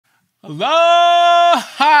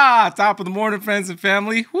Aloha! Top of the morning, friends and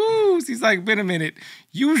family. Woo! Seems like it's been a minute.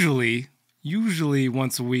 Usually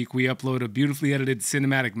once a week, we upload a beautifully edited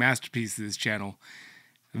cinematic masterpiece to this channel.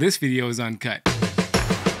 This video is uncut.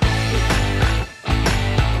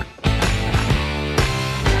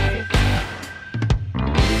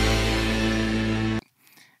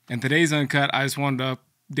 And today's uncut, I just wanted to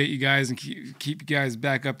update you guys and keep you guys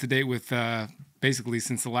back up to date with basically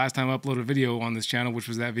since the last time I uploaded a video on this channel, which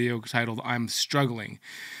was that video titled I'm Struggling.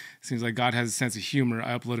 Seems like God has a sense of humor.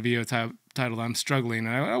 I uploaded a video titled I'm Struggling, and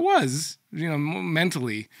I was,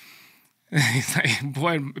 mentally. He's like,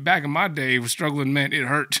 boy, back in my day, struggling meant it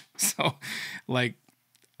hurt. So, I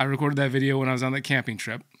recorded that video when I was on that camping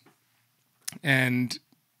trip, and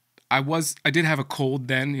I did have a cold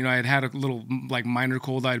then. I had a little minor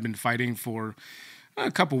cold I had been fighting for a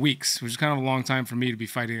couple weeks, which is kind of a long time for me to be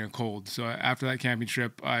fighting a cold. So after that camping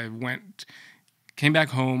trip, I came back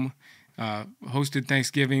home, hosted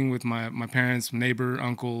Thanksgiving with my parents, neighbor,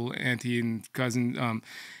 uncle, auntie, and cousin,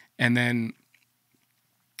 and then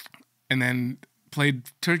played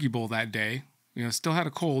Turkey Bowl that day. Still had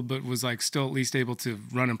a cold, but was still at least able to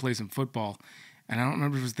run and play some football. And I don't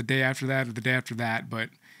remember if it was the day after that or the day after that, but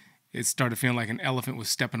it started feeling like an elephant was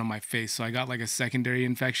stepping on my face. So I got a secondary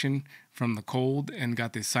infection from the cold and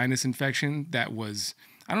got this sinus infection that was,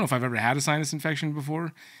 I don't know if I've ever had a sinus infection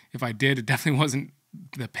before. If I did, it definitely wasn't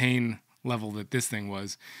the pain level that this thing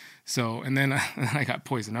was. So, and then I got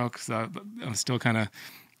poison oak. So I'm still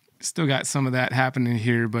got some of that happening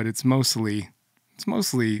here, but it's mostly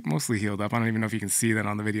healed up. I don't even know if you can see that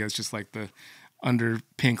on the video. It's just like the under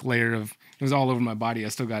pink layer it was all over my body. I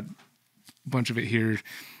still got a bunch of it here.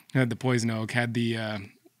 I had the poison oak, had the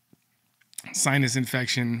sinus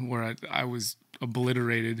infection where I was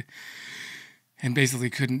obliterated and basically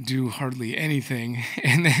couldn't do hardly anything.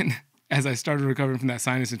 And then as I started recovering from that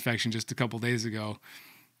sinus infection just a couple days ago,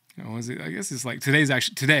 I guess it's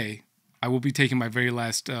today, I will be taking my very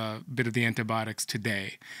last bit of the antibiotics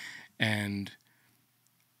today. And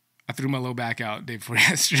I threw my low back out day before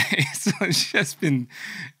yesterday. So it's just been...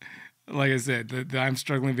 Like I said, the I'm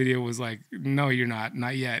Struggling video was like, no, you're not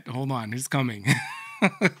yet. Hold on, it's coming.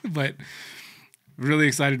 But really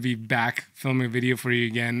excited to be back filming a video for you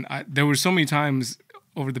again. There were so many times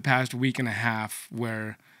over the past week and a half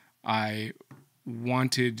where I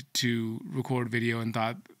wanted to record video and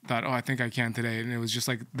thought, oh, I think I can today. And it was just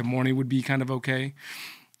like the morning would be kind of okay.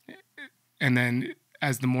 And then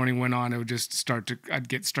as the morning went on, it would just started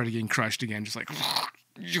getting crushed again, just like...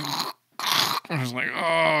 I was like,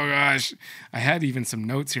 oh gosh. I had even some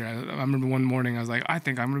notes here. I remember one morning I was like, I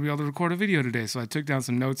think I'm going to be able to record a video today. So I took down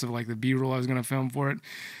some notes of the B-roll I was going to film for it.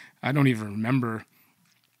 I don't even remember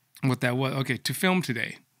what that was. Okay, to film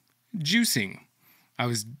today. Juicing. I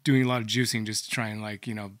was doing a lot of juicing just to try and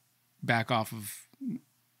back off of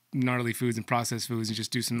gnarly foods and processed foods and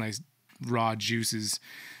just do some nice raw juices.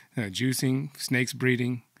 Juicing, snakes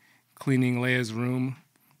breeding, cleaning Leia's room,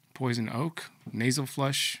 poison oak, nasal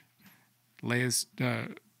flush, Leia's,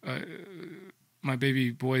 my baby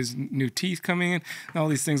boy's new teeth coming in, and all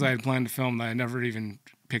these things I had planned to film that I never even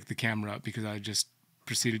picked the camera up because I just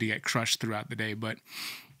proceeded to get crushed throughout the day. But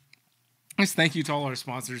just thank you to all our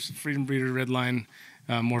sponsors, Freedom Breeder, Redline,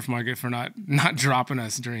 Morph Market, for not dropping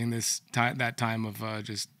us during that time of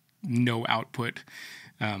just no output.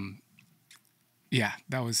 Yeah,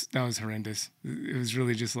 that was horrendous. It was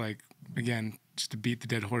really just again, just to beat the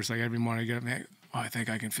dead horse. Every morning I get up and I think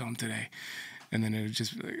I can film today. And then it would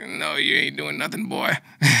just be like, no, you ain't doing nothing, boy.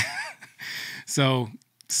 So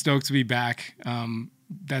stoked to be back.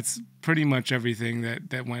 That's pretty much everything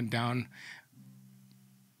that went down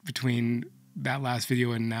between that last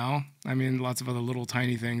video and now. I mean, lots of other little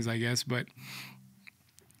tiny things, I guess, but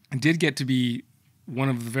I did get to be one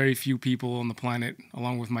of the very few people on the planet,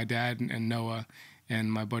 along with my dad and Noah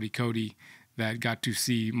and my buddy Cody, that got to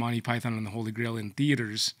see Monty Python and the Holy Grail in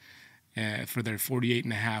theaters for their 48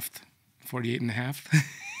 and a half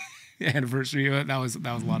anniversary. That was a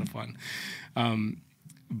lot of fun.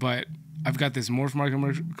 But I've got this Morph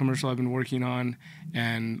Market commercial I've been working on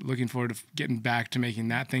and looking forward to getting back to making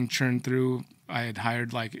that thing churn through. I had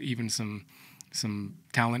hired even some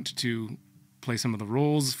talent to play some of the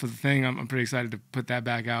roles for the thing. I'm pretty excited to put that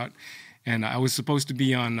back out. And I was supposed to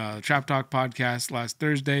be on Trap Talk podcast last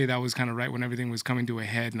Thursday. That was kind of right when everything was coming to a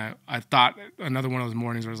head. And I thought another one of those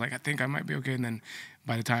mornings where I was like, I think I might be okay. And then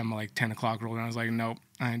by the time 10 o'clock rolled around, I was like, nope,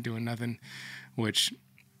 I ain't doing nothing, which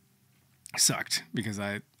sucked because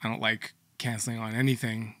I don't like canceling on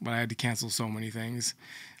anything, but I had to cancel so many things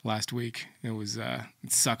last week. It was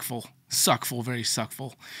it's suckful, very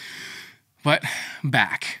suckful. But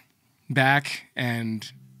back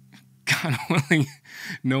and God willing,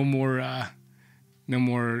 no more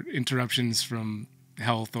interruptions from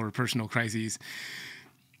health or personal crises.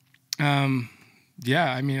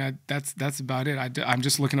 Yeah, I mean, that's about it. I'm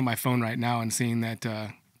just looking at my phone right now and seeing that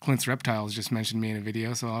Clint's Reptiles just mentioned me in a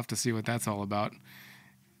video, so I'll have to see what that's all about.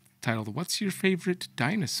 Titled, "What's Your Favorite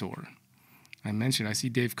Dinosaur?" I see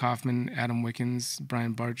Dave Kaufman, Adam Wickens,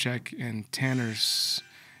 Brian Barczyk, and Tanner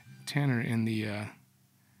in the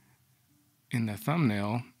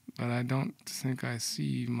thumbnail, but I don't think I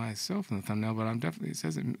see myself in the thumbnail, but I'm definitely, it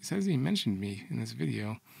says he mentioned me in this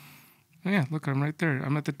video. Oh yeah, look, I'm right there.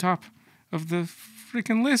 I'm at the top of the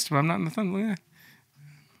freaking list, but I'm not in the thumbnail. Yeah.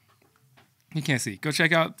 You can't see. Go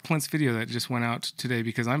check out Clint's video that just went out today,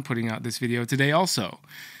 because I'm putting out this video today also.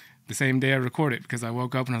 The same day I record it, because I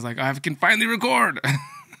woke up and I was like, I can finally record.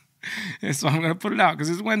 And so I'm going to put it out because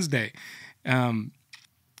it's Wednesday.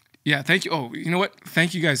 Yeah, thank you. Oh, you know what?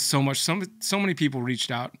 Thank you guys so much. So many people reached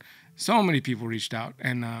out.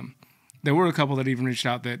 And there were a couple that even reached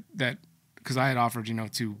out that because I had offered,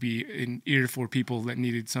 to be an ear for people that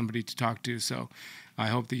needed somebody to talk to. So I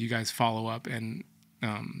hope that you guys follow up and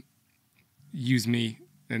use me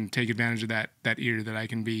and take advantage of that ear that I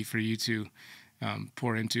can be for you to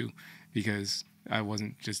pour into, because I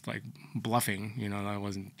wasn't just like bluffing, I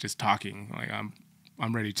wasn't just talking. Like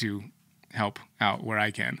I'm ready to help out where I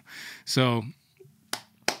can. So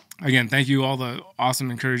again, thank you, all the awesome,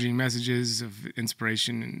 encouraging messages of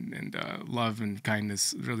inspiration and love and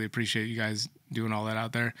kindness. Really appreciate you guys doing all that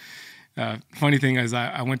out there. Funny thing is,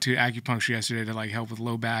 I went to acupuncture yesterday to help with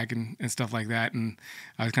low back and stuff like that, and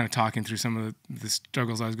I was kind of talking through some of the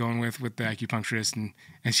struggles I was going with the acupuncturist, and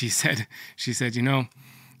she said,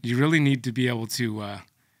 you really need to be able to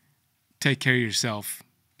take care of yourself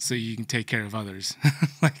so you can take care of others.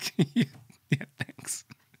 Yeah, thanks.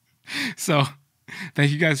 So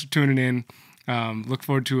thank you guys for tuning in. Look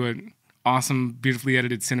forward to an awesome, beautifully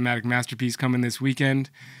edited cinematic masterpiece coming this weekend.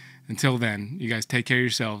 Until then, you guys take care of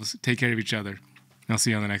yourselves, take care of each other, and I'll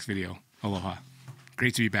see you on the next video. Aloha.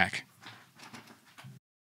 Great to be back.